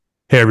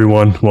Hey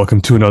everyone, welcome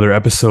to another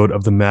episode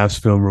of the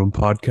Mavs Film Room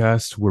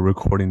podcast. We're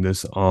recording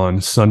this on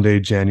Sunday,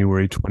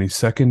 January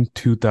 22nd,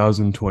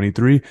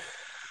 2023.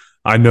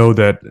 I know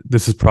that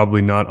this is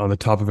probably not on the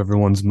top of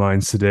everyone's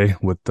minds today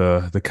with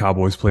the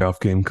Cowboys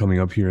playoff game coming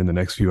up here in the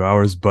next few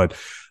hours, but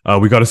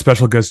we got a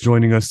special guest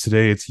joining us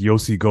today. It's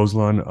Yossi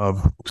Gozlan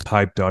of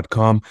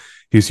HoopsHype.com.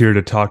 He's here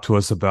to talk to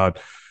us about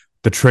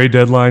the trade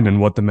deadline and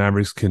what the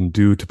Mavericks can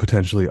do to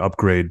potentially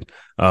upgrade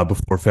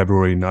before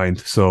February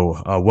 9th.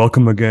 So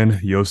welcome again,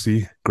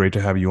 Yossi. Great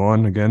to have you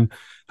on again.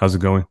 How's it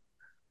going?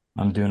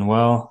 I'm doing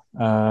well.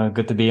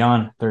 Good to be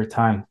on third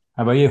time.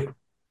 How about you?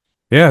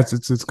 Yeah,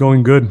 it's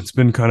going good. It's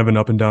been kind of an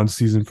up and down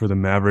season for the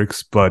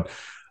Mavericks, but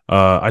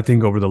I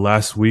think over the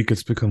last week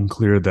it's become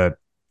clear that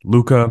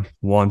Luka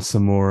wants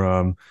some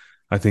more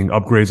I think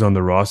upgrades on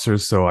the roster.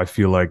 So I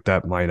feel like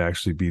that might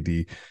actually be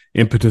the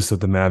impetus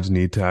that the Mavs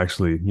need to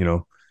actually,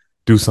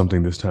 do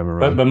something this time But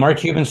around. but Mark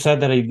Cuban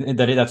said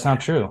that's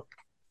not true.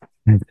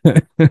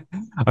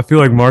 I feel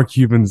like Mark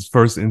Cuban's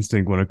first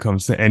instinct when it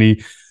comes to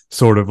any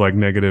sort of like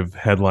negative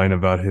headline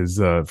about his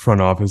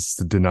front office is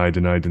to deny,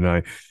 deny,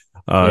 deny.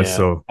 Yeah,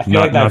 So I feel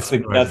like not that's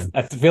surprising.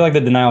 I feel like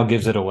the denial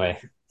gives it away.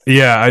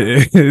 Yeah,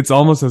 it's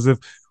almost as if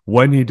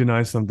when he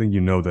denies something,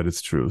 you know that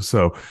it's true.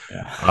 So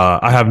Yeah.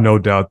 I have no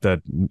doubt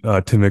that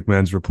Tim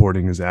McMahon's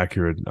reporting is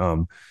accurate.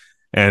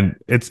 And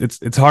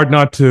it's hard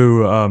not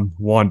to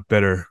want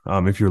better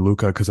if you're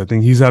Luca because I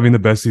think he's having the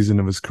best season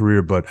of his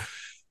career. But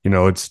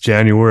it's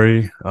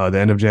January, the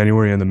end of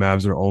January, and the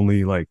Mavs are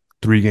only like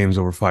 3 games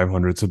over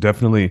 500. So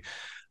definitely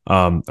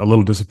a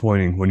little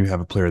disappointing when you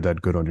have a player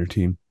that good on your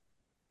team.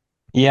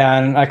 Yeah,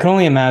 and I can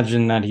only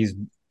imagine that he's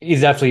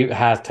definitely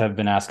has to have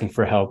been asking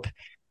for help.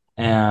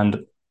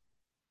 And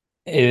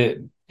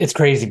it's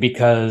crazy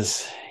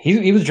because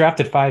he was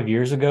drafted 5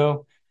 years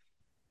ago.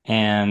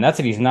 And that's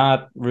it. He's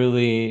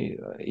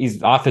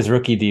off his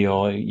rookie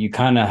deal. You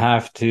got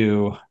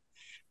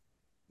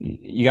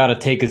to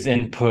take his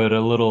input a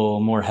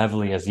little more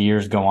heavily as the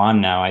years go on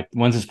now.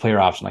 When's his player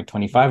option? Like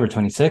 25 or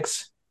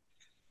 26?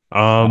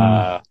 Um,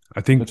 Uh,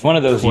 I think it's one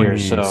of those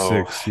years. So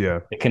 26.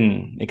 Yeah.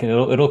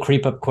 it'll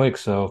creep up quick.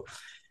 So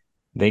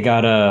they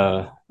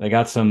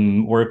got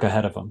some work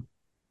ahead of them.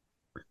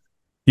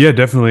 Yeah,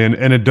 definitely.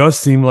 And it does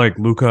seem like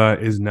Luca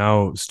is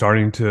now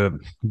starting to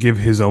give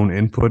his own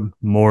input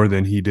more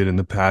than he did in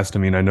the past. I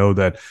mean, I know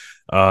that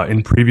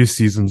in previous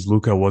seasons,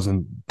 Luca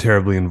wasn't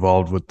terribly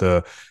involved with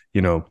the,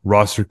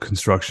 roster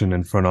construction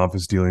and front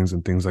office dealings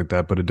and things like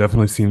that. But it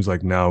definitely seems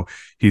like now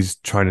he's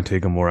trying to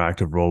take a more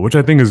active role, which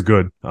I think is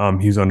good.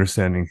 He's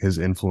understanding his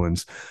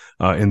influence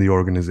in the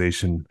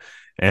organization.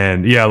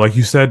 And yeah, like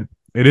you said,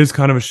 it is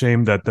kind of a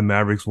shame that the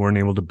Mavericks weren't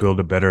able to build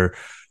a better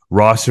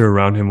roster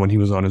around him when he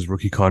was on his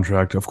rookie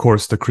contract. Of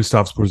course, the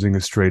Kristaps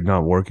Porzingis trade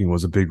not working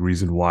was a big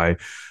reason why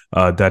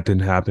that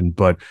didn't happen.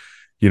 But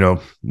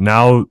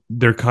now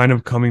they're kind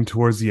of coming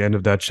towards the end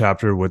of that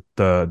chapter with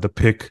the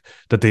pick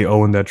that they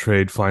owe in that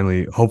trade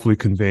finally, hopefully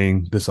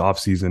conveying this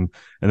offseason,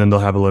 and then they'll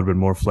have a little bit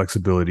more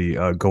flexibility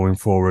going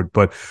forward.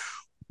 But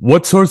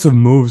what sorts of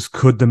moves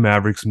could the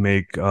Mavericks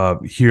make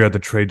here at the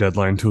trade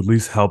deadline to at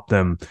least help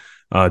them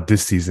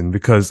this season?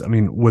 Because I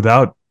mean,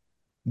 without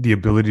the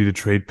ability to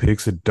trade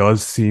picks, it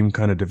does seem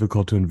kind of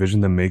difficult to envision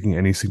them making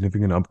any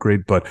significant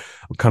upgrade. But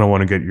I kind of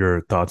want to get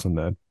your thoughts on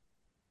that.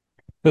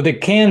 So they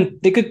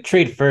could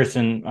trade first.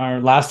 And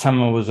our last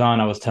time I was on,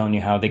 I was telling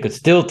you how they could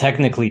still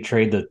technically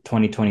trade the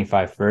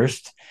 2025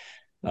 first.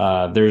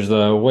 There's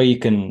a way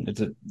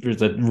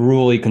there's a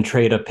rule you can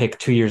trade a pick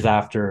 2 years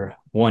after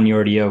one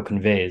your RDO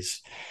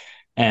conveys.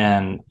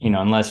 And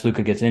unless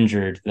Luca gets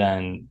injured,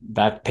 then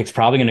that pick's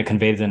probably going to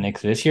convey to the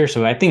Knicks this year.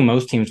 So I think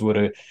most teams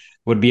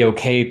would be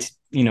okay to,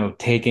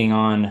 taking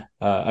on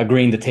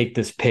agreeing to take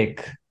this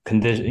pick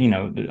condition,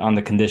 on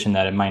the condition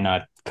that it might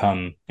not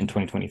come in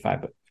 2025,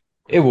 but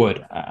it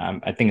would.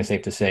 I think it's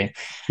safe to say.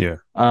 Yeah.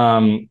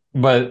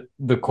 But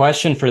the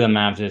question for the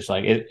Mavs is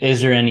like,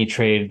 is there any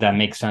trade that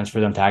makes sense for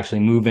them to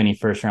actually move any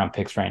first round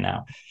picks right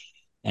now?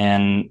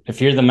 And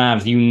if you're the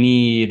Mavs, you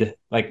need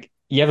like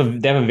they have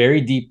a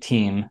very deep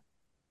team,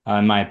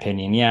 in my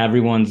opinion. Yeah,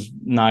 everyone's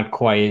not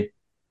quite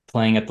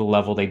playing at the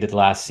level they did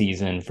last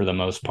season for the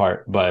most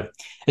part, but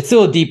it's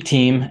still a deep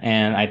team,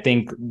 and I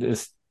think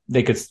this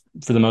they could,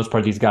 for the most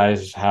part, these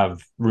guys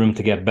have room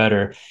to get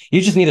better.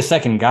 You just need a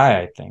second guy,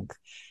 I think.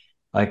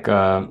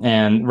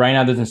 And right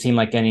now it doesn't seem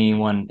like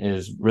anyone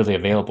is really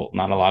available.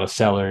 Not a lot of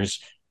sellers.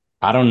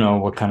 I don't know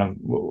what kind of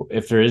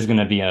if there is going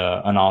to be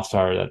an all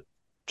star that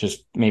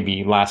just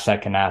maybe last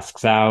second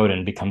asks out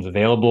and becomes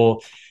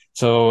available.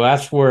 So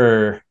that's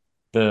where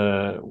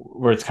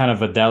it's kind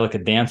of a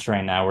delicate dance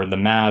right now. Where the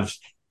Mavs,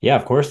 yeah,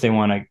 of course they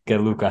want to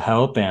get Luca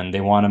help and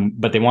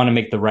but they want to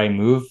make the right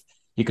move.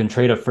 You can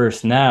trade a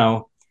first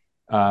now,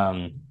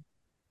 um,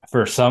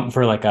 for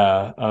like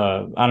a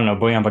I don't know,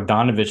 Bojan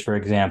Bogdanovic, for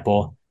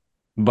example,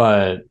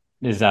 but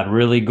is that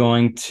really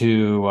going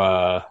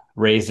to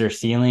raise their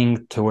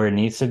ceiling to where it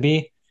needs to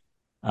be?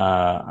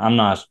 I'm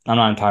not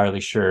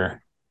entirely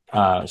sure.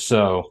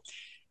 So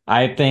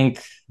I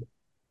think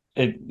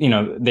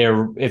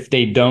they're if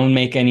they don't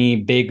make any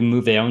big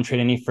move, they don't trade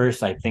any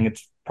first. I think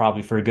it's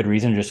probably for a good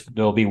reason. Just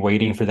they'll be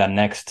waiting for that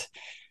next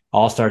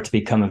all-star to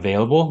become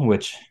available,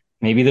 which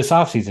maybe this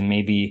offseason,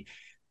 maybe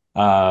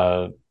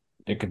uh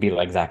it could be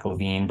like Zach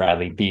LaVine,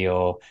 Bradley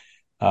Beal.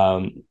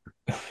 Um,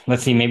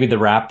 let's see, maybe the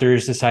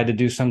Raptors decide to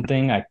do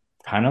something. I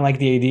kind of like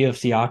the idea of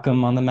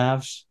Siakam on the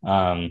Mavs.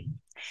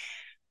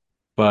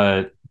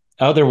 But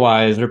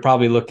otherwise, they're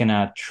probably looking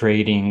at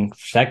trading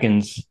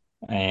seconds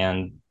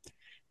and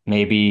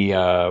maybe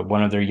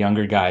one of their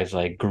younger guys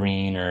like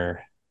Green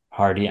or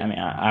Hardy. I mean,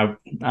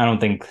 I don't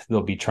think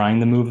they'll be trying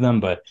to move them,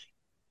 but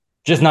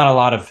just not a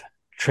lot of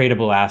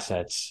tradable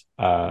assets.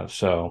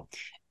 So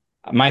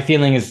my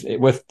feeling is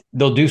with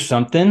they'll do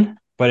something,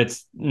 but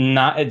it's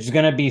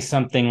gonna be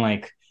something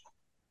like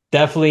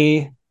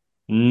definitely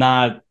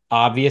not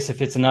obvious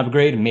if it's an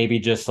upgrade, maybe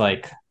just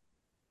like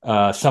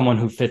someone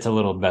who fits a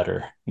little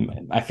better.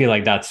 I feel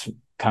like that's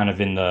kind of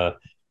in the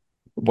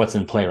what's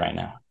in play right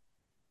now.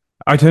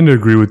 I tend to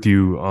agree with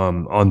you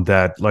on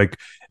that. Like,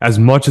 as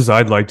much as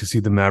I'd like to see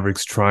the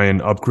Mavericks try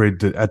and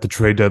upgrade at the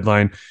trade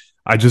deadline,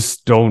 I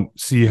just don't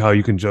see how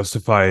you can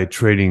justify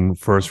trading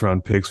first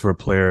round picks for a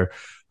player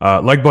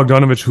like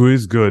Bogdanovich, who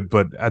is good,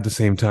 but at the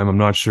same time, I'm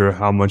not sure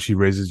how much he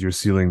raises your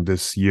ceiling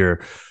this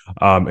year.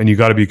 And you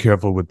got to be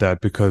careful with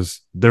that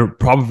because there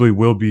probably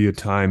will be a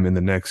time in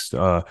the next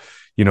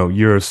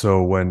year or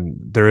so when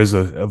there is a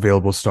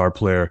available star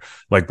player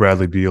like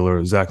Bradley Beal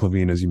or Zach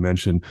LaVine, as you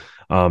mentioned.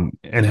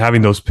 And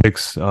having those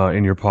picks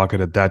in your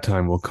pocket at that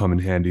time will come in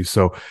handy.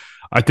 So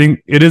I think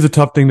it is a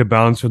tough thing to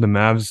balance for the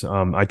Mavs.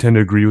 I tend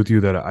to agree with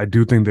you that I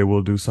do think they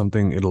will do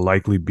something. It'll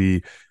likely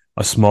be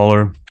a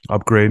smaller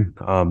upgrade.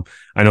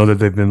 I know that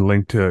they've been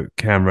linked to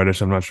Cam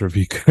Reddish. I'm not sure if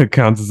he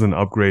counts as an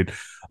upgrade,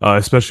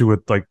 especially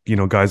with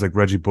guys like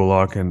Reggie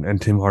Bullock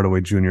and Tim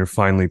Hardaway Jr.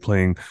 finally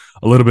playing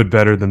a little bit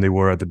better than they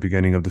were at the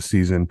beginning of the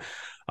season.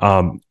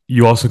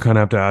 You also kind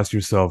of have to ask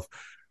yourself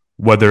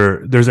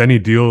whether there's any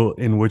deal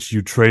in which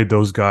you trade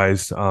those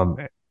guys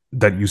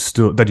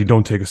that you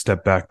don't take a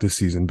step back this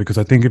season, because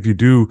I think if you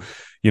do,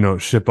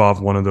 ship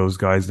off one of those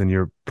guys, then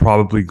you're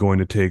probably going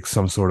to take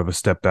some sort of a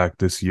step back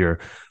this year.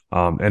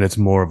 And it's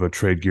more of a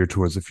trade geared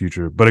towards the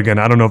future. But again,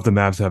 I don't know if the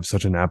Mavs have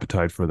such an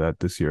appetite for that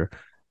this year.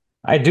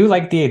 I do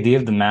like the idea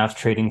of the Mavs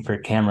trading for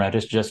Cam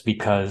Reddish just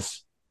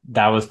because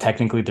that was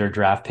technically their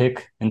draft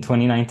pick in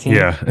 2019.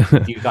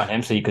 Yeah. You got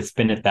him, so you could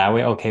spin it that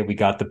way. Okay, we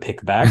got the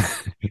pick back.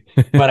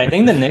 But I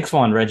think the Knicks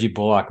want Reggie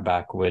Bullock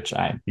back, which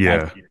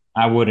Yeah.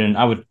 I wouldn't.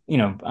 I would,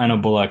 I know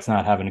Bullock's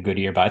not having a good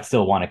year, but I'd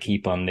still want to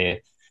keep him.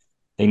 They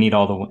need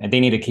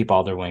to keep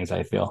all their wings,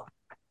 I feel.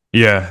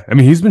 Yeah. I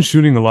mean, he's been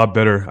shooting a lot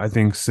better, I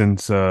think,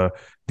 since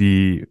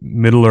the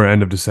middle or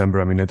end of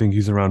December. I mean, I think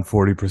he's around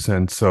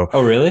 40%. So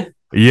Oh, really?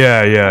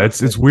 yeah.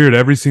 It's weird.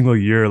 Every single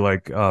year,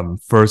 like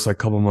first like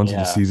couple months of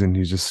the Yeah. season,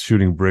 he's just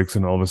shooting bricks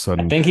and all of a I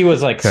sudden think he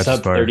was like catches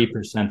sub fire.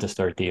 30% to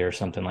start the year or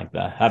something like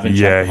that. I haven't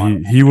checked Yeah, him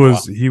on he in a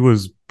was while. he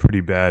was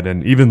pretty bad,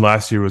 and even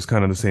last year was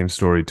kind of the same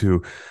story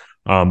too.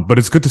 But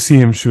it's good to see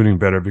him shooting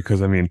better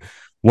because I mean,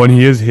 when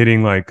he is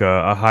hitting like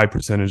a high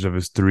percentage of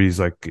his threes,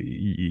 like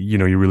you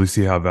really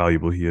see how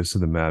valuable he is to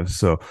the Mavs.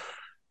 So,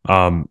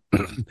 um,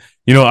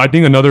 I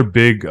think another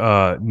big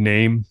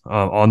name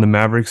on the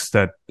Mavericks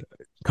that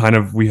kind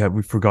of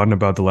we've forgotten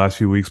about the last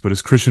few weeks, but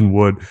is Christian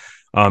Wood.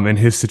 And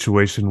his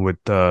situation with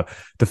the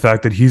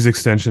fact that he's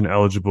extension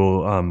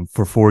eligible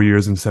for 4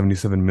 years and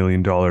 $77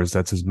 million.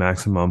 That's his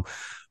maximum.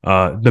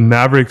 The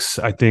Mavericks,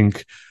 I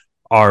think,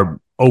 are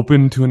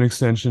open to an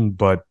extension,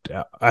 but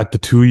at the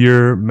 2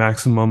 year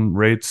maximum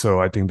rate.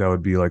 So I think that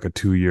would be like a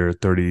 2 year,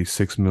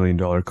 $36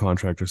 million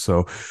contract or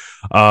so.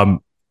 Um,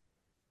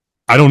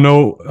 I don't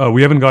know.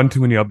 We haven't gotten too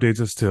many updates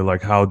as to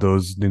like how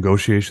those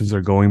negotiations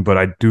are going, but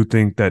I do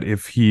think that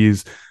if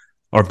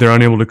they're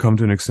unable to come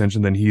to an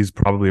extension, then he's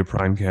probably a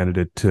prime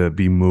candidate to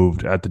be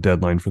moved at the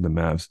deadline for the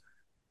Mavs.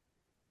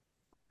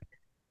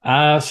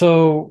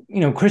 So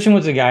Christian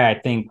Wood's a guy I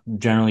think,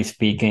 generally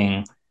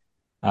speaking,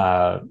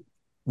 uh,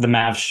 the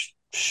Mavs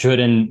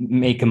shouldn't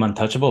make him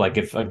untouchable. Like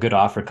if a good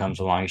offer comes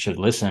along, you should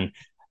listen.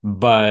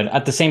 But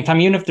at the same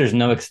time, even if there's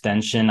no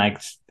extension,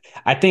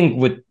 I think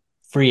with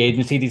free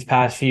agency these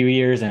past few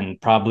years and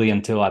probably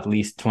until at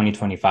least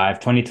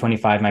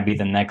 2025 might be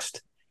the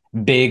next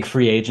big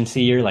free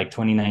agency year, like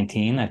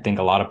 2019. I think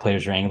a lot of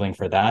players are angling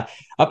for that.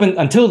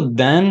 Until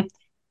then,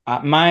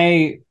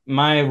 my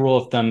rule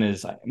of thumb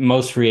is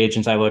most free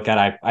agents I look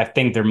at, I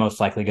think they're most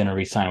likely going to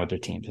re-sign with their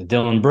teams.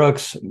 Dylan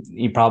Brooks,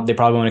 they probably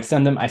won't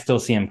extend him. I still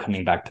see him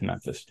coming back to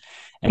Memphis,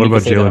 and What you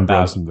could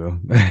about say that Jalen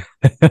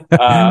about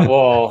Brunson though?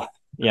 well,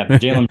 yeah, the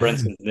Jalen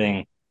Brunson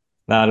thing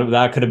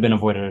that could have been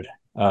avoided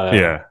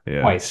Yeah,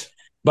 yeah. twice,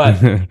 but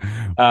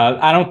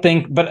I don't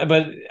think, but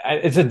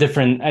it's a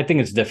different. I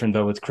think it's different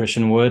though with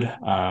Christian Wood.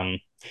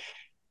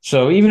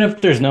 So even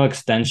if there's no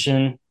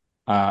extension,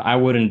 I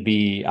wouldn't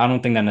be. I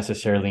don't think that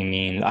necessarily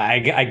means. I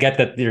get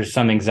that there's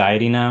some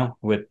anxiety now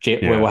with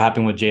what Yeah.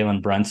 happened with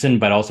Jalen Brunson,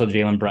 but also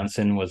Jalen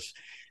Brunson was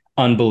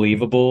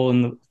unbelievable.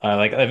 And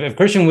like if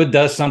Christian Wood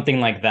does something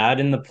like that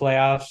in the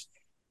playoffs,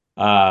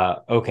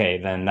 okay,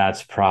 then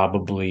that's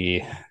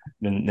probably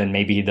then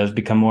maybe he does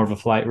become more of a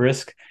flight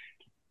risk.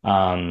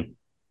 Um,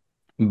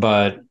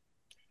 but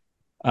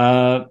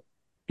uh,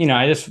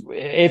 I just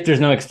if there's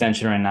no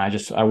extension right now,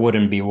 I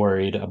wouldn't be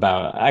worried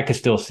about. I could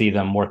still see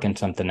them working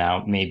something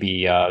out.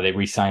 Maybe they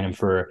re-sign him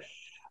for.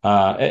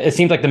 It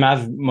seems like the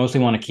Mavs mostly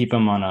want to keep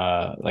him on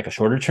a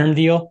shorter term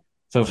deal.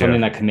 So Yeah.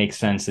 something that could make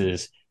sense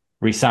is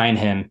re-sign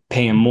him,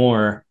 pay him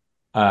more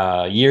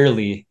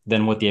yearly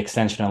than what the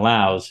extension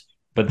allows,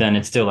 but then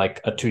it's still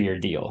like a 2-year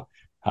deal.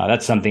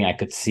 That's something I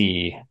could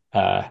see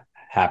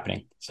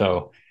happening.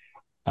 So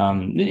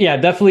yeah,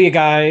 definitely a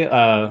guy,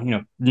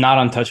 not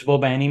untouchable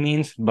by any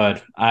means,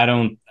 but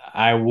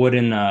I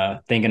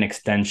wouldn't think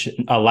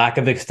a lack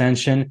of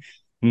extension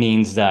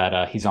means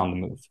that he's on the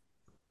move.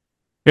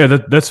 Yeah,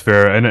 that's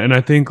fair. And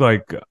I think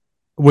like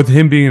with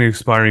him being an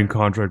expiring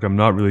contract, I'm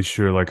not really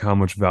sure like how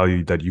much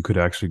value that you could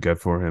actually get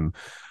for him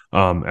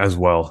as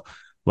well.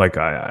 Like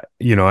I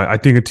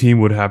think a team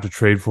would have to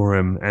trade for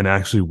him and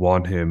actually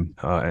want him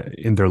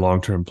in their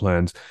long-term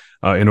plans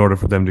in order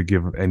for them to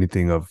give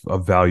anything of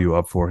value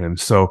up for him.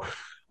 So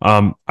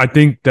I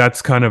think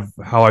that's kind of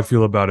how I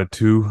feel about it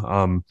too.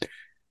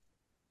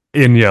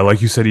 And yeah,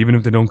 like you said, even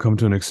if they don't come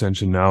to an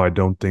extension now, I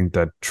don't think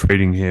that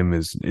trading him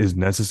is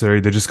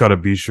necessary. They just got to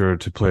be sure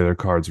to play their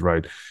cards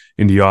right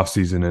in the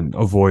offseason and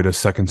avoid a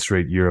second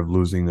straight year of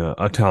losing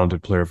a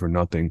talented player for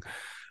nothing.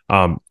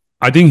 Um,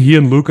 I think he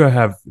and Luka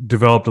have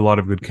developed a lot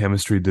of good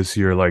chemistry this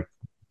year, like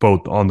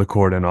both on the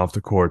court and off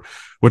the court,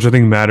 which I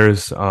think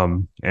matters.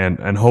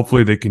 And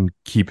hopefully they can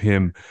keep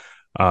him,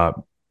 uh,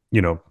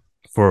 you know,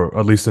 for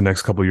at least the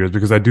next couple of years,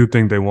 because I do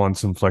think they want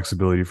some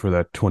flexibility for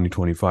that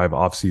 2025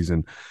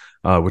 offseason,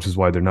 which is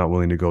why they're not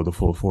willing to go the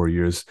full 4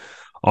 years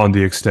on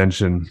the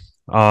extension.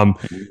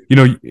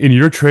 In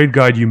your trade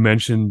guide, you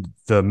mentioned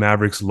the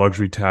Mavericks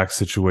luxury tax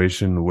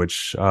situation,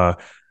 which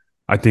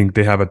I think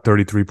they have a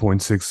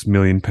 33.6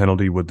 million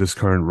penalty with this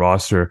current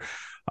roster.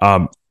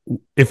 Um,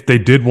 if they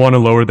did want to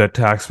lower that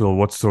tax bill,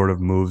 what sort of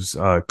moves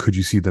could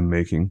you see them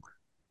making?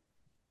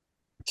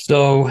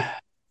 So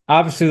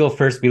obviously they'll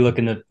first be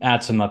looking to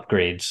add some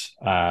upgrades.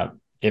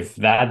 If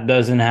that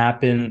doesn't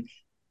happen,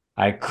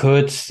 I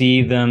could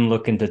see them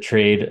looking to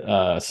trade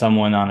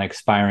someone on an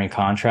expiring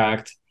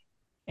contract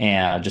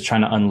and just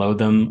trying to unload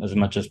them as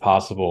much as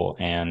possible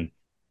and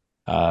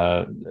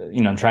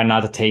try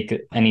not to take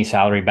any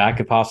salary back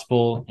if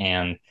possible,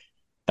 and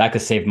that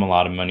could save them a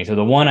lot of money. So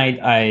the one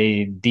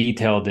I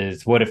detailed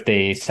is what if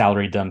they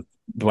salary dump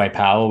Dwight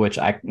Powell, which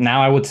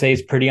I would say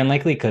is pretty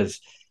unlikely because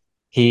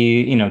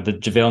the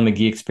JaVale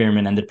McGee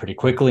experiment ended pretty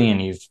quickly,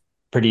 and he's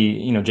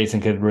pretty,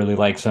 Jason Kidd really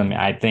likes him.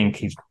 I think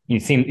he's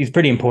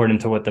pretty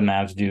important to what the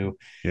Mavs do.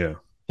 Yeah.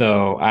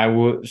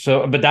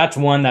 But that's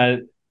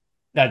one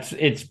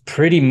it's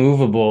pretty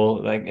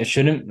movable. Like it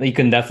shouldn't. You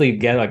can definitely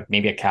get like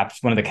maybe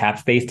one of the cap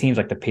space teams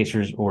like the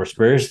Pacers or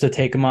Spurs to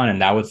take him on,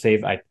 and that would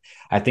save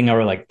I think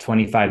over like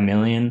 25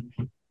 million.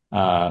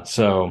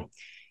 So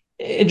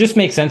it just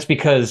makes sense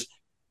because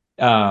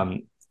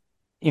the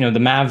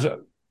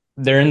Mavs,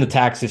 they're in the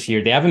tax this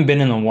year. They haven't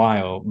been in a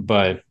while,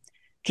 but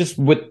just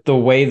with the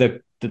way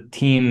the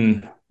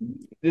team,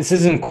 this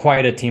isn't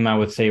quite a team I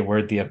would say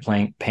worthy of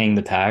paying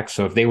the tax.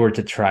 So if they were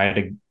to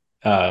try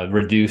to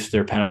reduce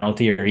their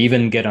penalty or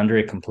even get under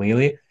it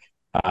completely,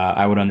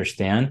 I would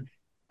understand.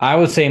 I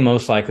would say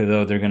most likely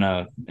though they're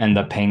gonna end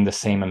up paying the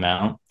same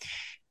amount.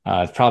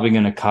 It's probably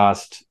going to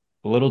cost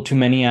a little too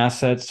many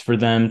assets for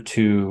them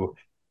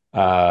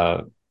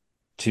uh,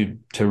 to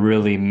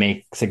really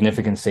make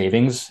significant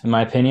savings, in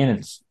my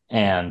opinion.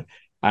 And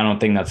I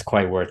don't think that's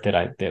quite worth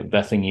it. They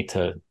definitely need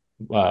to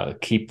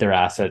keep their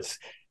assets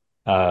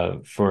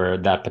for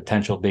that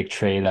potential big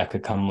trade that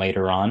could come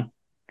later on.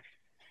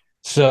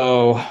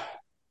 So,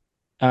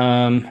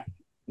 but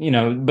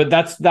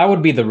that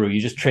would be the route. You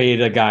just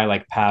trade a guy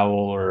like Powell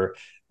or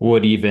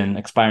Wood, even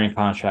expiring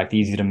contract,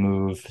 easy to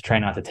move, try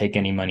not to take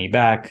any money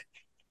back.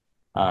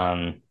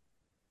 But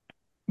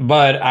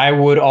I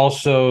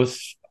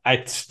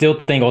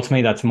still think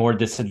ultimately that's more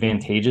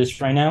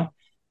disadvantageous right now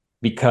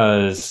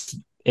because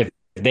if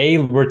they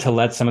were to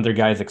let some of their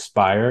guys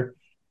expire,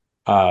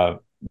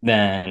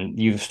 then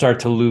you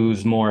start to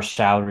lose more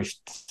salary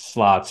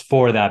slots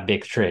for that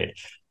big trade.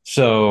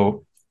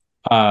 So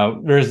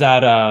there's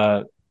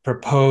that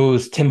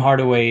proposed Tim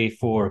Hardaway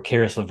for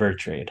Caris LeVert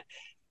trade,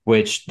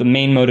 which the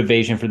main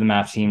motivation for the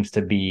Mavs seems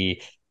to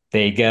be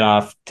they get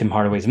off Tim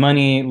Hardaway's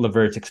money,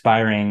 LeVert's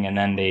expiring, and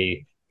then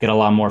they get a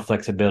lot more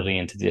flexibility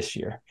into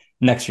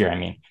next year, I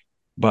mean.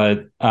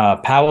 But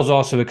Powell's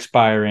also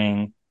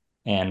expiring,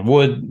 and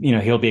Wood,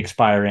 he'll be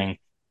expiring.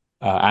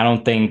 I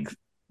don't think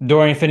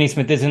Dorian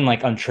Finney-Smith isn't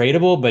like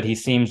untradeable, but he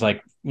seems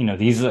like,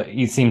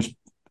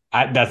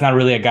 that's not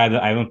really a guy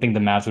that I don't think the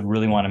Mavs would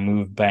really want to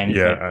move by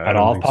anything I at don't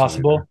all think so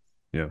possible. either.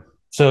 Yeah.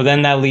 So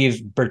then that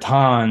leaves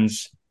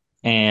Bertans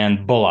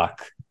and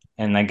Bullock,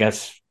 and I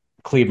guess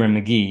Kleber and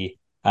McGee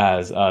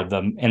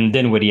and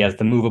Dinwiddie as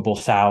the movable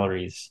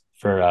salaries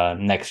for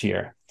next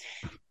year.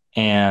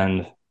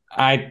 And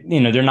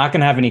they're not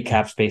going to have any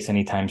cap space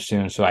anytime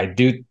soon. So I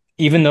do,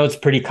 even though it's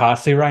pretty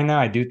costly right now,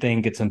 I do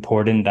think it's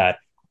important that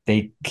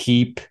they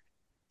keep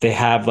they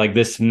have like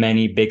this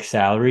many big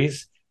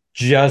salaries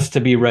just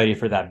to be ready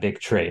for that big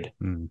trade.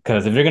 Mm.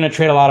 Because if they're going to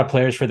trade a lot of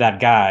players for that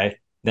guy,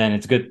 then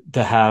it's good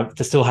to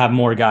still have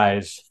more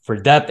guys for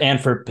depth and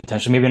for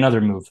potentially maybe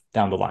another move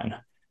down the line.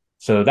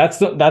 So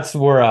that's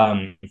where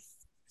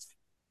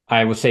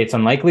I would say it's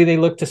unlikely they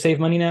look to save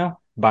money now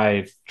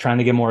by trying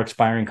to get more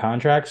expiring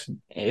contracts.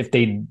 If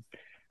they,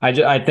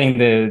 I think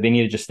they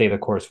need to just stay the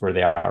course where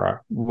they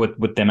are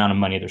with the amount of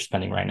money they're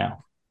spending right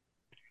now.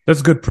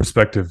 That's good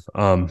perspective.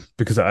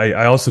 Because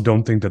I also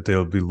don't think that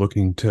they'll be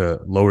looking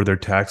to lower their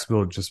tax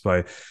bill just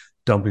by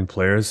dumping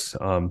players.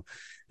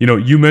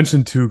 You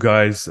mentioned two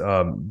guys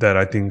that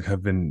I think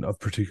have been of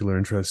particular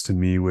interest to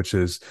me, which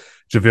is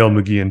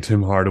JaVale McGee and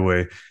Tim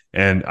Hardaway.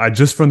 And I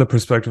just from the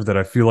perspective that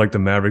I feel like the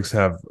Mavericks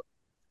have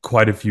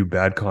quite a few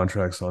bad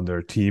contracts on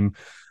their team.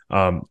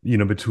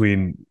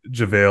 Between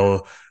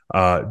JaVale,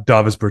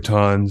 Davis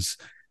Bertans,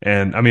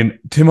 and I mean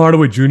Tim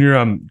Hardaway Jr.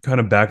 I'm kind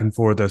of back and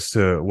forth as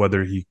to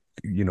whether he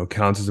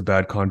counts as a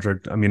bad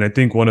contract. I mean, I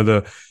think one of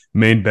the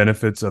main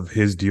benefits of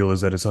his deal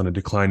is that it's on a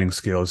declining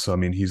scale. So I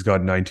mean, he's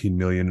got 19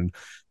 million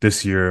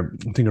this year,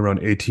 I think around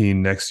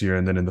 18 next year,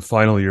 and then in the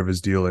final year of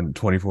his deal in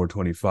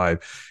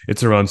 24-25,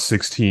 it's around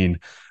 16,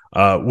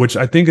 which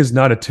I think is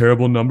not a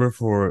terrible number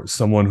for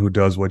someone who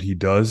does what he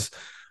does.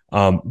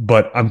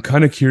 But I'm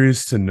kind of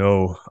curious to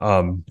know,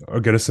 or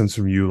get a sense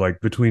from you,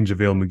 like between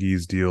JaVale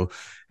McGee's deal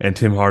and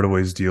Tim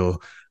Hardaway's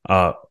deal,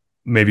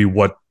 maybe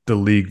what the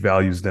league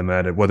values them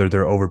at it, whether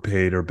they're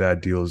overpaid or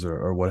bad deals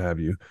or what have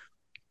you.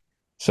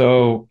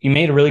 So you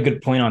made a really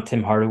good point on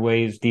Tim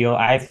Hardaway's deal.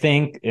 I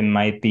think it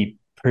might be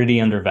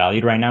pretty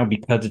undervalued right now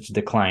because it's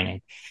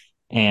declining.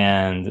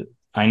 And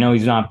I know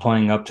he's not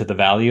playing up to the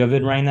value of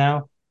it right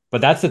now,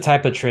 but that's the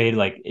type of trade,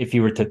 like he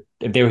was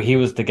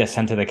to get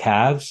sent to the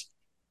Cavs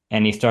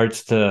and he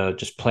starts to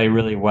just play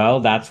really well,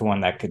 that's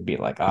one that could be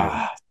like,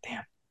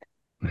 damn.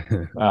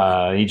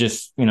 He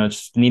just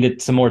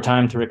needed some more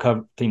time to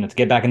recover, to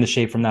get back into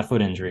shape from that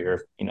foot injury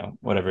or,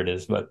 whatever it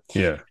is. But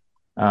Yeah.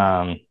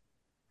 um,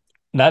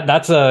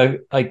 that's a,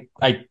 like,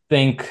 I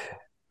think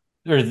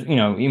there's,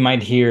 you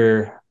might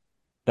hear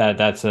that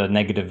that's a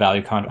negative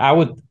value contract. I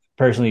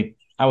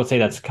would say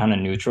that's kind of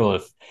neutral.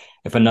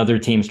 If another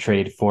team's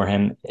trade for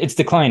him, it's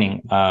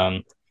declining.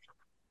 I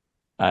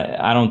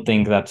don't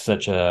think that's I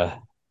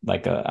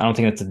don't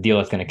think that's a deal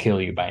that's going to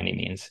kill you by any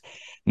means.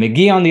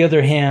 McGee, on the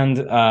other hand,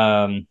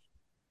 I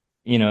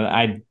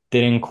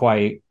didn't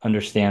quite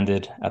understand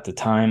it at the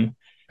time.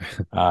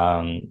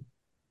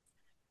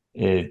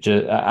 It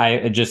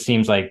just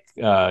seems like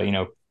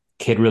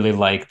Kid really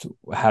liked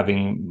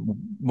having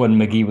what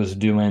McGee was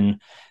doing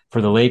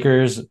for the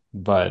Lakers,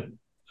 but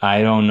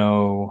I don't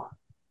know.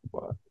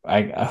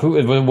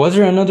 Who was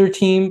there another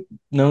team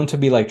known to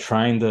be like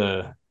trying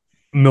to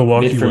bid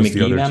Milwaukee for was the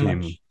McGee other that team.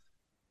 much?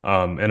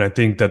 And I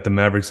think that the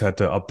Mavericks had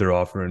to up their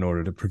offer in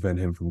order to prevent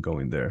him from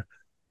going there.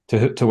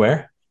 To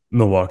where?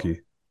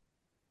 Milwaukee.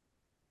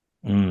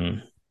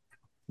 Mm.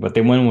 But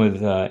they went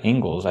with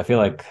Ingles. I feel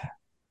like,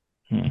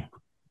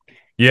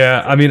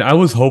 Yeah, I mean, I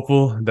was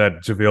hopeful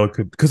that JaVale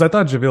could, because I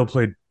thought JaVale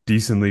played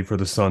decently for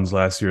the Suns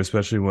last year,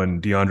 especially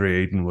when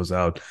DeAndre Ayton was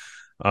out.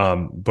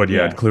 But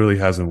yeah, it yeah, clearly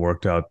hasn't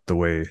worked out the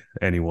way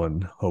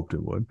anyone hoped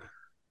it would.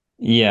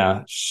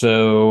 yeah.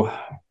 So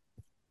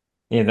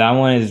yeah, that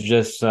one is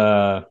just.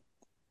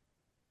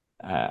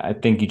 I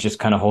think you just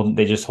kind of hold.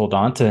 They just hold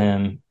on to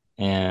him,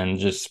 and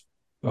just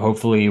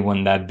hopefully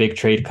when that big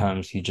trade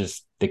comes,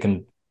 they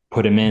can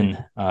put him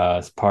in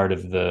as part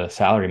of the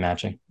salary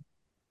matching.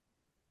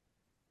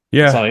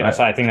 Yeah,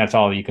 I think that's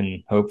all you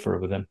can hope for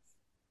with him.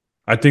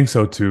 I think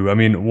so too. I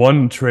mean,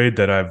 one trade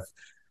that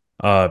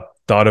I've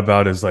thought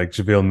about is like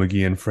JaVale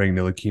McGee and Frank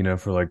Ntilikina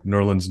for like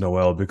Nerlens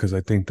Noel, because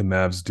I think the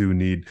Mavs do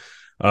need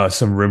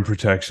some rim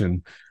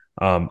protection.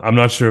 I'm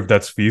not sure if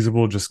that's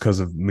feasible just because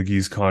of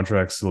McGee's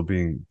contract still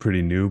being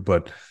pretty new,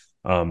 but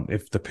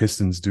if the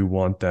Pistons do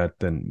want that,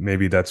 then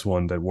maybe that's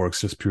one that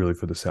works just purely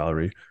for the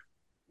salary.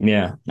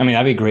 Yeah, I mean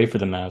that'd be great for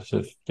the Mavs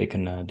if they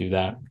can do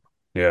that.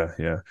 Yeah,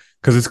 yeah.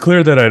 Because it's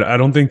clear that I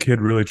don't think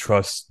Kid really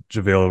trusts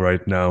JaVale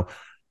right now,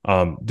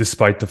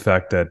 despite the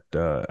fact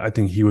that I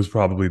think he was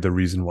probably the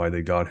reason why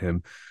they got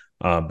him.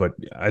 But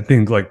I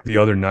think like the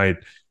other night,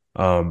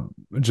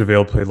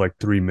 JaVale played like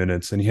 3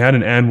 minutes and he had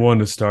an and one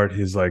to start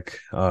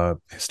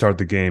start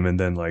the game, and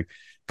then like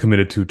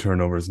committed two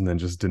turnovers and then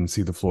just didn't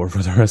see the floor for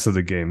the rest of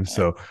the game.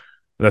 So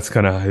that's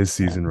kind of his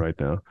season right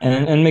now.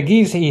 And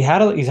McGee's he's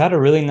had a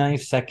really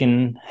nice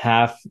second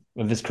half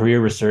of his career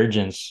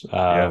resurgence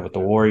Yeah. with the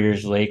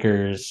Warriors,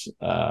 Lakers,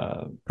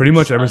 Pretty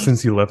much ever Suns.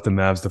 since he left the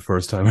Mavs the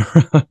first time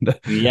around.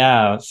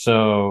 Yeah,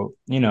 so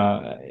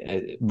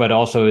but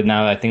also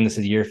now I think this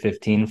is year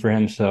 15 for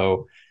him.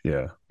 So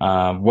Yeah.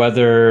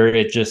 whether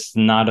it's just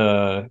not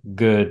a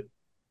good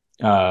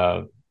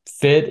uh,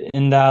 fit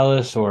in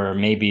Dallas, or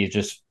maybe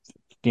just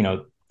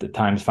the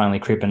time's finally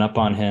creeping up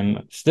on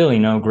him. Still,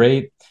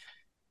 great,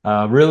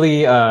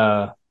 really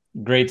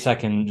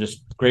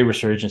just great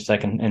resurgence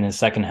second in his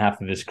second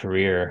half of his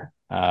career.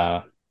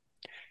 Yeah,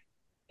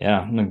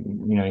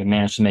 he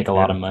managed to make a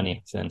lot Yeah. of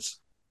money since.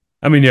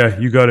 I mean, yeah,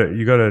 you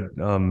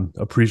gotta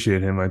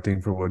appreciate him, I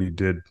think, for what he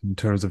did in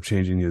terms of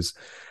changing his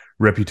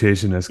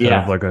reputation as kind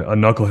of Yeah. like a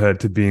knucklehead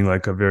to being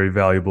like a very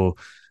valuable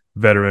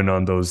veteran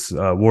on those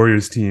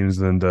Warriors teams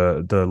and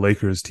the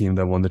Lakers team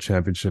that won the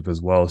championship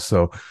as well.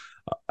 So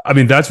I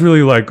mean, that's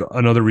really like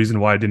another reason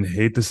why I didn't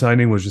hate the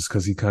signing was just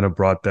because he kind of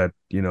brought that,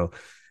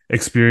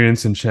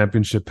 experience and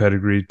championship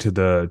pedigree to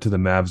the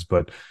Mavs.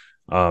 But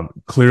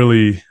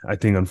clearly, I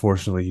think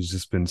unfortunately he's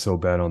just been so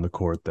bad on the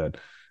court that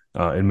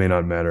it may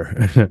not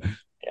matter.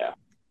 Yeah.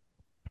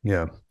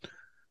 Yeah.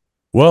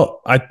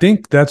 Well, I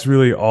think that's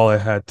really all I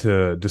had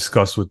to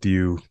discuss with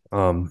you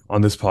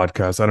on this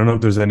podcast. I don't know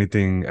if there's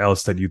anything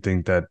else that you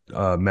think that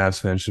Mavs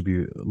fans should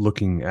be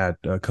looking at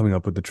coming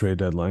up with the trade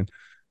deadline.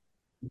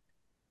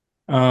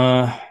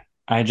 Uh,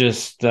 I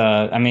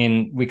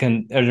mean,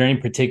 are there any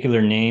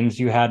particular names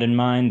you had in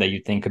mind that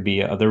you think could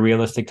be other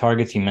realistic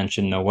targets? You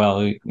mentioned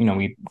Noel,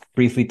 we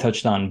briefly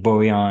touched on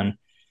Bojan.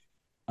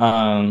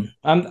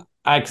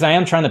 Because I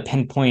am trying to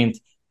pinpoint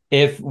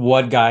if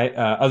what guy,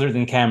 other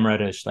than Cam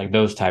Reddish, like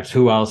those types,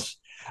 who else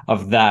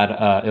of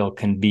that ilk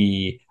can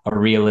be a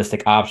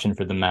realistic option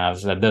for the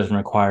Mavs that doesn't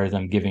require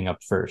them giving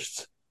up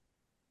first?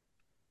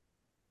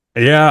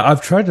 Yeah,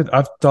 I've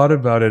thought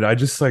about it. I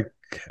just like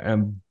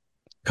am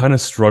kind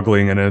of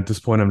struggling, and at this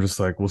point, I'm just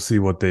like, we'll see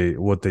what they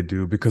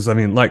do because I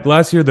mean, like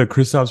last year, the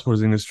Kristaps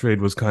Porzingis trade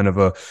was kind of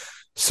a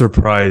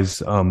surprise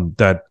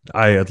that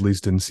I at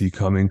least didn't see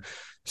coming.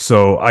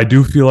 So I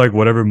do feel like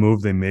whatever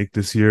move they make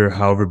this year,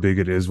 however big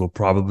it is, will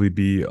probably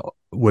be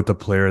with a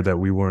player that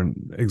we weren't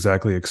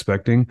exactly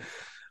expecting.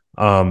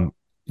 Um,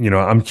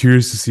 I'm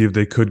curious to see if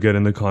they could get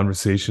in the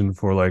conversation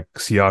for like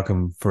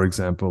Siakam, for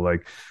example,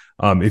 like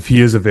if he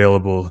is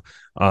available,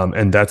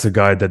 and that's a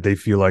guy that they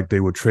feel like they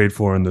would trade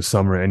for in the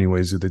summer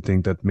anyways, if they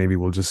think that maybe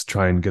we'll just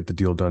try and get the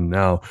deal done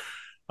now.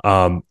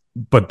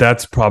 But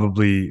that's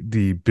probably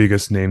the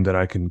biggest name that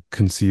I can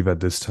conceive at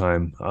this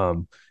time.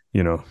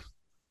 You know,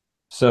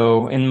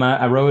 So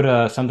I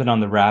wrote something on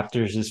the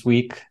Raptors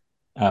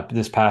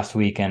this past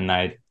week, and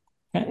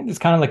it's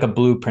kind of like a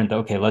blueprint.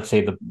 Okay, let's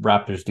say the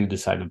Raptors do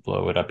decide to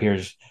blow it up.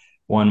 Here's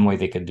one way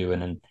they could do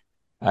it. And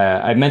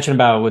I mentioned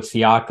about with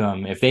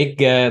Siakam, if they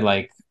get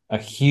like a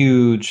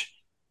huge,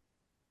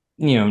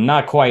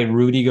 not quite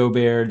Rudy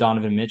Gobert,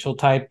 Donovan Mitchell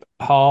type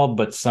haul,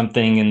 but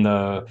something in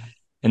the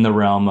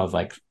realm of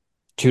like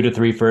 2 to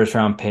 3 first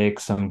round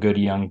picks, some good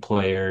young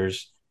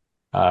players,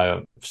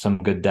 some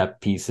good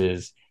depth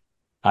pieces.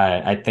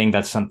 I think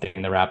that's something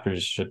the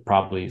Raptors should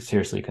probably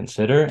seriously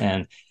consider.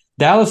 And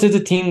Dallas is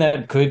a team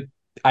that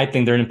I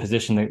think they're in a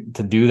position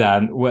to do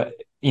that.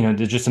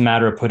 It's just a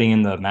matter of putting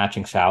in the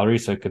matching salary.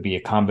 So it could be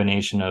a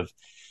combination of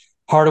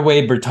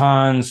Hardaway,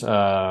 Bertans,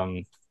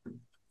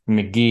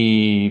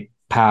 McGee,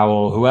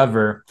 Powell,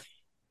 whoever.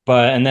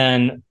 And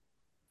then,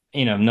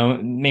 no,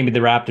 maybe the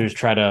Raptors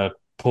try to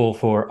pull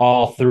for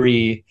all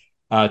three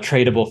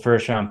tradable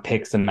first round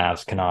picks the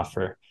Mavs can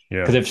offer. yeah.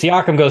 Because if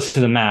Siakam goes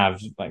to the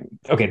Mavs, like,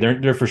 okay,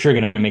 they're for sure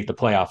going to make the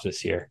playoffs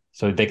this year.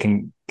 So they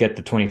can get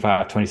the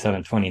 25,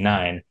 27,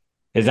 29.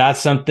 Is that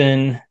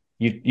something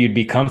you'd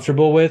be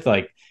comfortable with?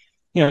 Like,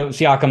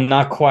 Siakam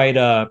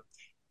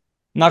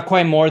not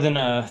quite more than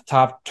a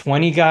top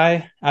 20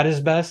 guy at his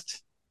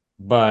best,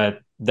 but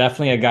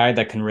definitely a guy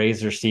that can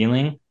raise their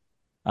ceiling.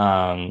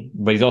 But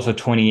he's also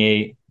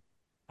 28.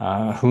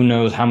 Who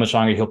knows how much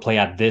longer he'll play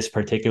at this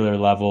particular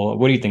level?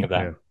 What do you think of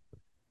that? Yeah.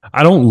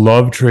 I don't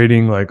love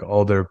trading like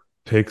all their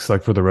picks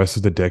like for the rest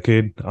of the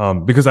decade.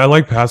 Because I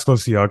like Pascal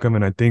Siakam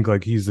and I think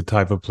like he's the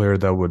type of player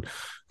that would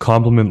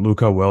complement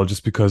Luka well,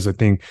 just because I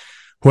think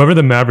whoever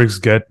the Mavericks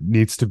get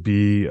needs to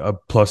be a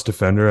plus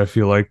defender, I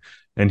feel like.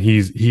 And he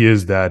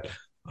is that.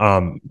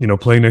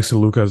 Playing next to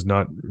Luka is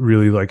not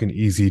really like an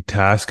easy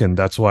task, and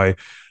that's why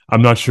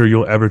I'm not sure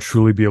you'll ever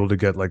truly be able to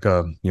get like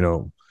a,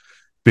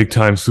 big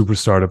time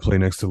superstar to play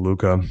next to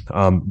Luka.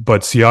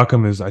 But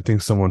Siakam is, I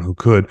think, someone who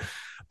could.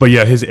 But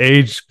yeah, his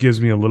age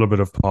gives me a little bit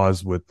of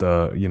pause with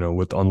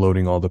with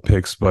unloading all the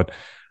picks. But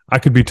I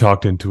could be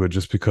talked into it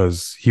just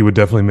because he would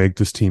definitely make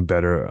this team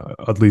better,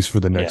 at least for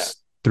the Yeah.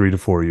 next 3 to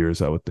 4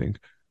 years, I would think.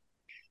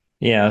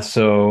 Yeah.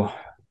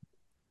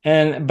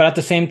 But at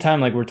the same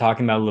time, like we're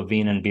talking about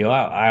Levine and Beal,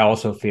 I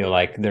also feel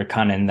like they're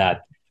kind of in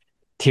that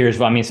tiers.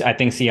 Well, I mean, I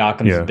think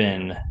Siakam's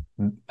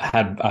Yeah.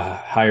 had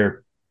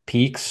higher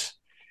peaks,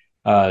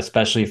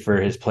 especially for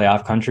his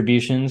playoff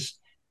contributions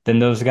than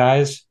those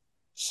guys.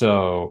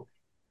 So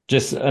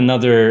just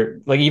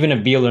another, like, even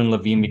if Beal and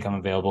Levine become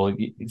available,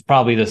 it's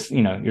probably this,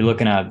 you're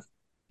looking at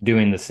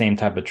doing the same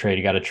type of trade.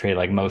 You got to trade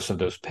like most of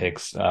those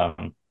picks,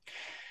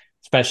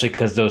 especially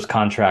because those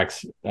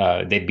contracts,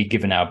 they'd be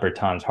given out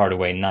Bertans,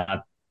 Hardaway,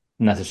 not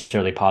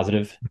necessarily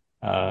positive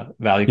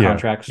value Yeah.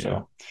 contracts. Yeah.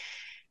 So,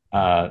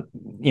 uh,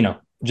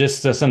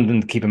 just something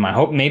to keep in mind.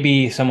 Hope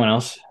maybe someone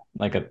else,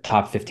 like a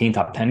top 15,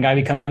 top 10 guy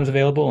becomes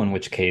available, in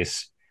which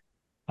case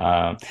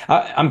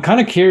I'm kind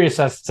of curious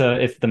as to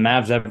if the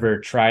Mavs ever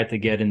tried to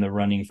get in the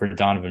running for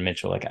Donovan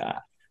Mitchell. Like,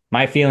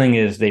 my feeling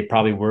is they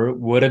probably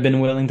would have been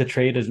willing to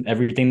trade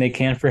everything they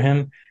can for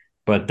him,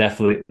 but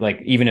definitely,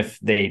 like, even if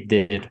they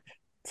did,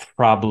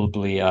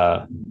 probably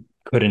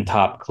couldn't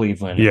top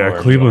Cleveland Yeah, or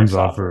New Cleveland's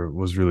York's offer. offer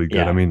was really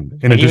good. I Yeah. mean, in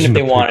Like even addition if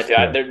to they wanted picks, to,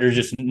 yeah. there's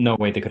just no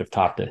way they could have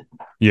topped it.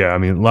 Yeah, I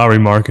mean, Lauri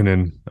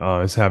Markkanen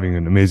is having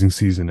an amazing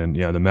season, and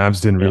yeah, the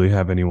Mavs didn't Yeah. really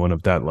have anyone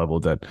of that level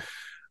that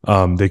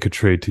they could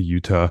trade to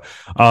Utah.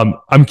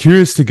 I'm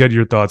curious to get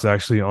your thoughts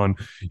actually on,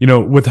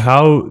 with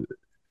how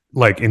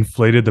like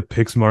inflated the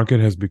picks market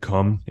has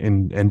become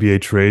in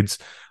NBA trades,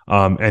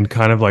 and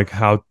kind of like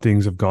how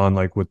things have gone,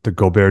 like with the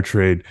Gobert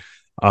trade.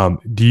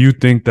 Do you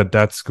think that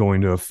that's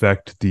going to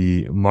affect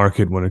the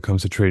market when it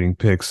comes to trading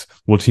picks?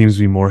 Will teams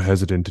be more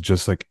hesitant to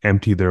just like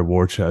empty their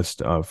war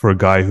chest for a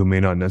guy who may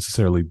not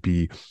necessarily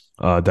be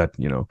that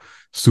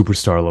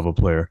superstar level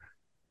player?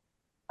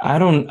 I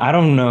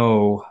don't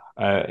know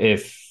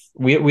if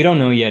we don't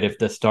know yet if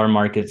the star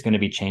market is going to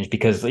be changed,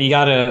 because you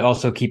got to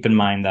also keep in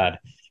mind that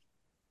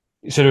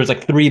so there was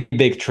like three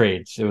big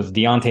trades. It was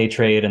Deontay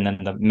trade and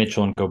then the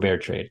Mitchell and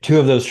Gobert trade. Two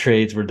of those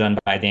trades were done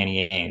by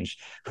Danny Ainge,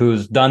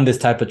 who's done this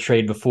type of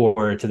trade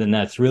before to the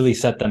Nets, really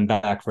set them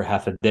back for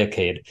half a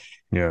decade.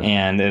 Yeah,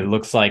 And it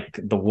looks like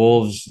the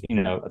Wolves,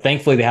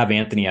 thankfully they have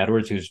Anthony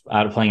Edwards, who's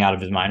playing out of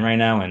his mind right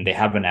now, and they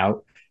have been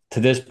out to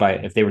this by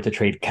if they were to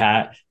trade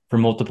Cat for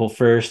multiple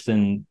firsts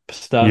and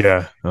stuff.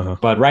 yeah, uh-huh.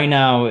 But right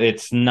now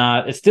it's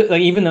not. It's still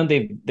like, even though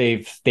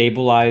they've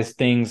stabilized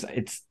things,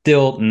 it's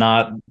still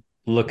not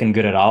looking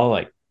good at all.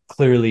 Like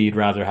clearly, you'd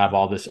rather have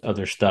all this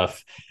other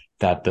stuff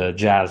that the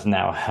Jazz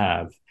now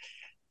have.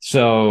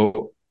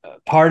 So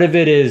part of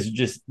it is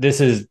just this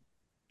is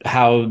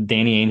how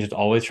Danny Ainge has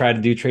always tried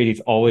to do trade. He's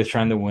always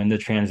trying to win the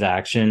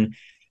transaction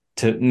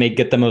to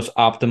get the most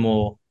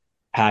optimal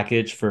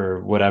package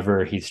for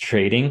whatever he's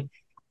trading.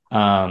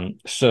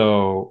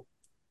 So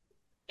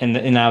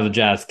and now the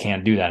Jazz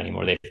can't do that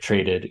anymore. They've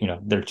traded,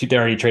 they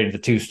already traded the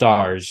two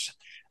stars.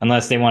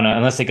 Unless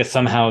they could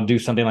somehow do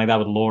something like that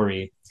with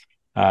Laurie,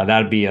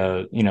 that'd be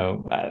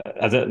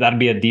that'd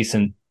be a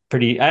decent,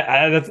 pretty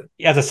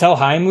as a sell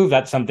high move.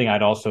 That's something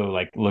I'd also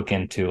like look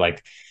into.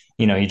 Like,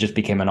 he just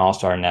became an all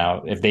star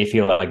now. If they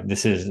feel like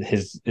this is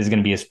going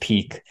to be his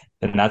peak,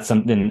 then that's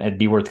something it'd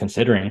be worth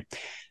considering.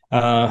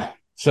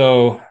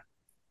 So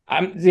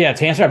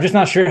to answer, I'm just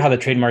not sure how the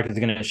trade market is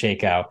going to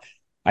shake out.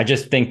 I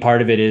just think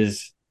part of it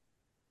is,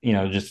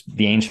 just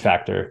the Ainge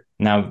factor.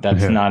 Now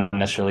that's Yeah. not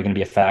necessarily going to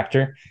be a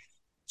factor.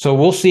 So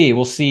we'll see.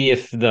 We'll see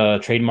if the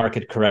trade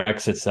market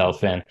corrects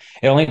itself, and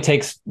it only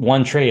takes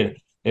one trade.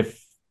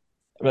 If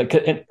like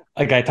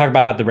I talk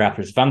about the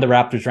Raptors, if I'm the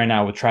Raptors right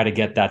now, I would try to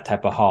get that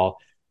type of haul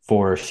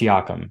for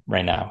Siakam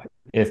right now,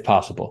 if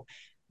possible.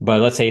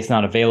 But let's say it's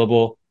not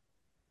available,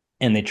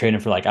 and they trade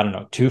him for, like, I don't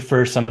know, two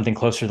first, something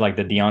closer to like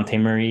the Dejounte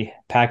Murray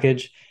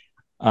package.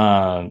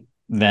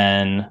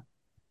 Then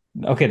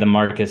okay, the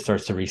market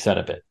starts to reset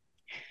a bit.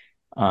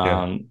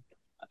 Yeah. Um,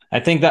 I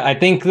think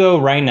though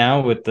right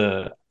now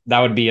that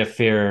would be a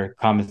fair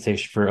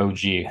compensation for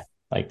OG,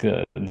 like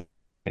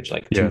it's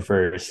like two Yeah.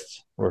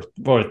 firsts or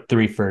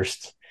three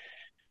firsts,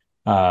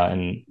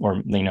 and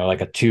or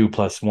like a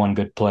 2+1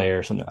 good player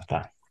or something like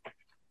that.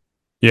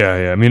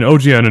 Yeah, yeah. I mean,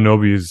 OG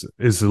Anunoby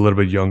is a little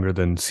bit younger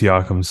than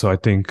Siakam, so I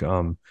think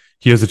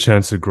he has a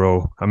chance to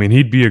grow. I mean,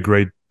 he'd be a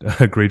great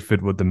a great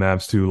fit with the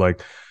Mavs too,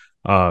 like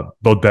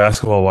both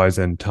basketball wise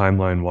and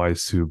timeline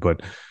wise too.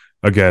 But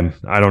again,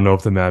 I don't know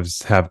if the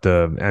Mavs have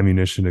the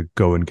ammunition to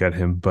go and get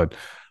him. But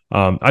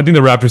I think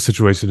the Raptors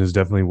situation is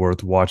definitely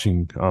worth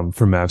watching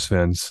for Mavs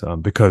fans,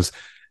 because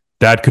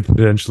that could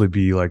potentially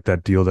be like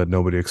that deal that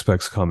nobody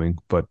expects coming.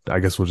 But I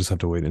guess we'll just have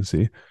to wait and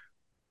see.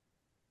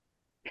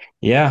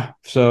 Yeah.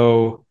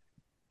 So,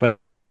 but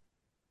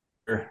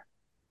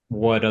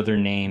what other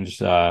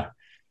names?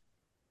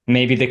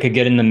 Maybe they could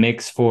get in the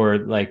mix for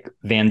like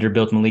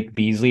Vanderbilt, Malik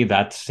Beasley.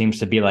 That seems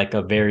to be like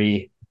a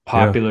very Yeah.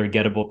 popular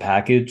gettable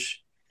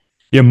package.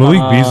 Yeah, Malik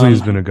Beasley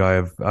has been Um, a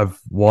guy I've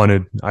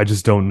wanted. I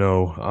just don't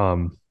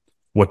know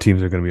what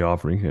teams are going to be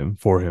offering him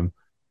for him.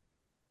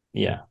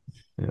 yeah.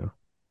 Yeah.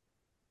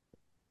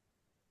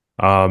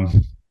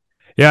 Um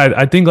yeah,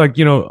 I think like,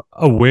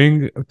 a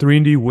wing,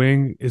 3-and-D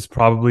wing is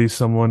probably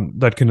someone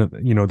that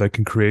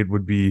can create,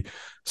 would be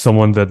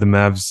someone that the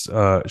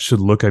Mavs should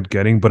look at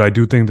getting, but I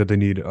do think that they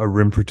need a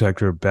rim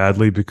protector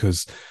badly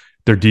because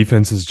their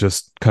defense has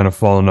just kind of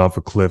fallen off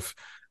a cliff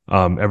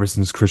ever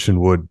since Christian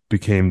Wood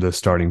became the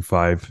starting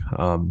five.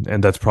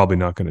 And that's probably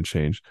not going to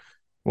change.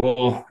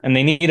 Well, and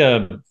they need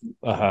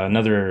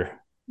another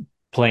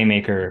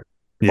playmaker,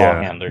 ball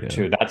Yeah, handler yeah,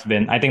 too.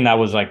 I think that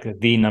was like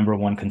the number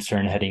one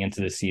concern heading into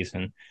the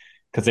season,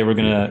 because they were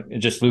yeah. gonna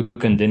just Luke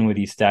and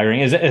Dinwiddie staggering.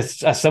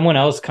 Is someone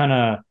else kind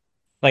of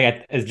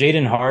like, is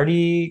Jaden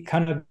Hardy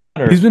kind of,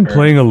 He's been or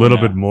playing a little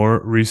bit no? more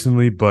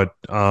recently, but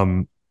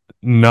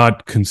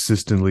not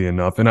consistently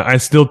enough. And I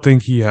still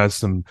think he has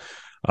some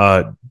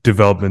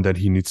development that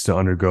he needs to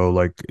undergo.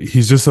 Like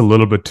he's just a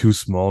little bit too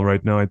small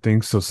right now, I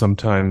think. So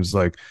sometimes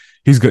like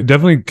he's good,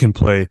 definitely can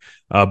play,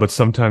 but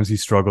sometimes he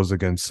struggles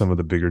against some of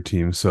the bigger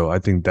teams. So I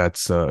think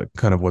that's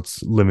kind of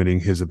what's limiting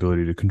his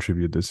ability to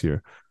contribute this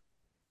year.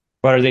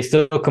 But are they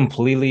still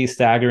completely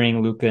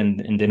staggering Luke and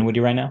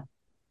Dinwiddie right now?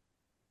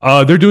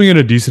 They're doing it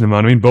a decent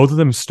amount. I mean, both of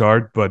them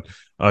start, but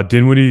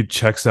Dinwiddie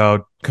checks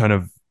out kind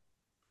of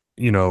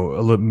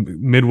a little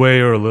midway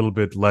or a little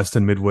bit less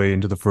than midway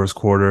into the first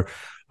quarter.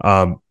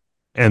 Um,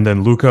 and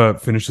then Luka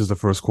finishes the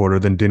first quarter.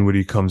 Then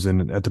Dinwiddie comes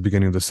in at the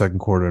beginning of the second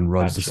quarter and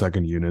runs the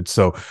second unit.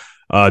 So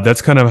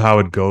that's kind of how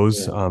it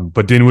goes. Yeah.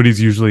 But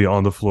Dinwiddie's usually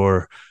on the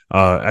floor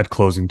at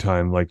closing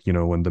time, like,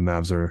 when the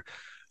Mavs are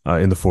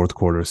in the fourth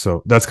quarter.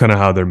 So that's kind of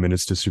how their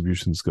minutes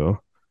distributions go.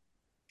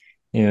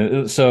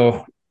 Yeah.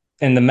 So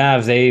in the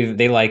Mavs,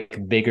 they like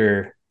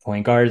bigger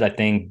point guards. I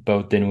think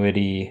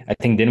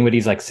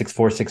Dinwiddie's like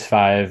 6'4",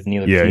 6'5".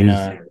 Yeah,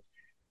 Ntilikina,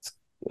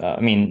 I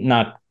mean,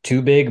 not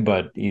too big,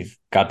 but he's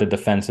got the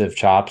defensive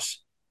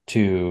chops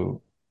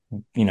to,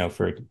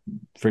 for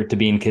it to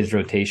be in kids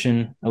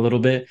rotation a little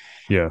bit.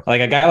 yeah,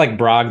 Like a guy like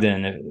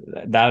Brogdon,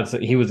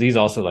 he's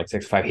also like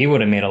 6'5". He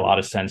would have made a lot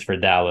of sense for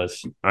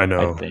Dallas, I I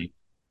know. think.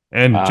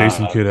 And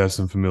Jason Uh, Kidd has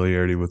some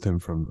familiarity with him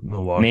from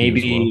Milwaukee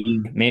as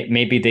well.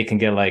 maybe they can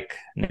get like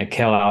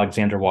Nickeil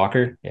Alexander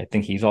Walker. I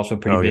think he's also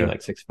pretty Oh big, yeah,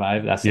 like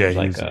 6'5". That yeah, seems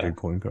like he's a big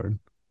point guard.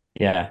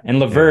 yeah. And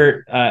Yeah,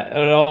 Levert,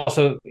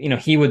 also,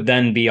 he would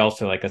then be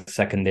also like a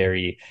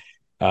secondary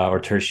or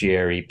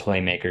tertiary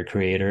playmaker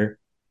creator.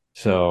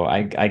 So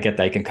I get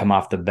that he can come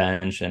off the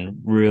bench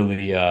and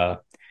really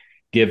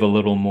give a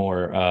little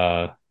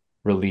more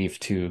relief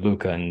to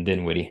Luka and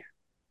Dinwiddie.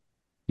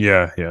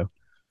 yeah, yeah.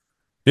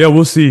 Yeah,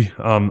 we'll see.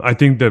 I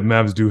think that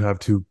Mavs do have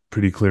two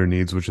pretty clear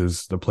needs, which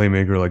is the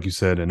playmaker, like you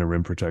said, and a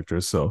rim protector.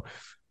 So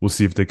we'll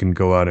see if they can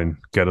go out and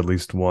get at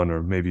least one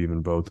or maybe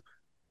even both.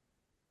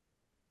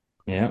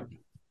 Yeah.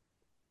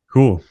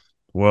 Cool.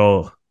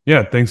 Well,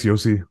 yeah, thanks,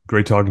 Yossi.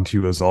 Great talking to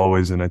you as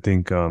always. And I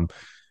think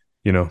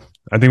you know,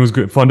 I think it was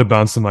good fun to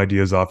bounce some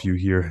ideas off you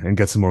here and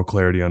get some more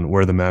clarity on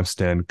where the Mavs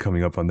stand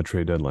coming up on the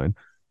trade deadline.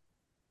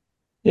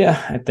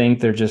 Yeah, I think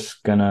they're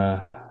just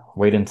gonna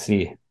wait and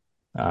see.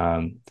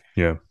 Um,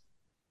 Yeah.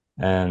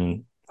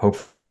 and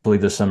hopefully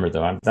this summer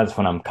though, that's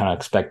when I'm kind of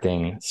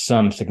expecting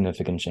some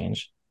significant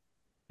change.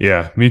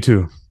 Yeah, me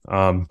too.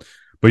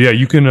 But yeah,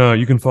 you can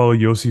follow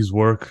Yossi's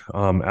work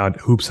at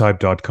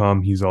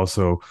hoopshype.com. He's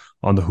also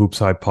on the Hoops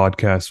Hype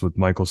podcast with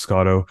Michael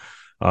Scotto.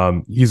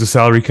 He's a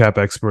salary cap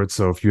expert,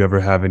 so if you ever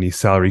have any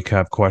salary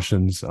cap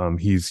questions,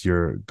 he's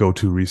your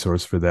go-to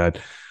resource for that.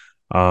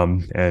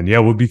 And yeah,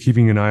 we'll be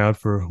keeping an eye out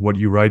for what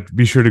you write.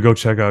 Be sure to go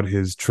check out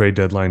his trade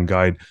deadline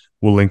guide.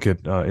 We'll link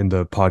it in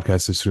the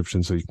podcast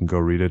description so you can go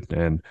read it.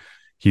 And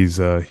he's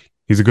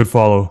he's a good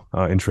follow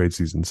in trade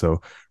season.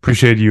 So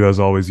appreciate you as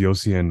always,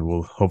 Yossi, and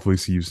we'll hopefully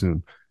see you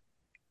soon.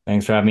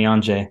 Thanks for having me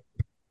on, Jay.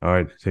 All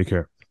right, take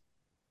care.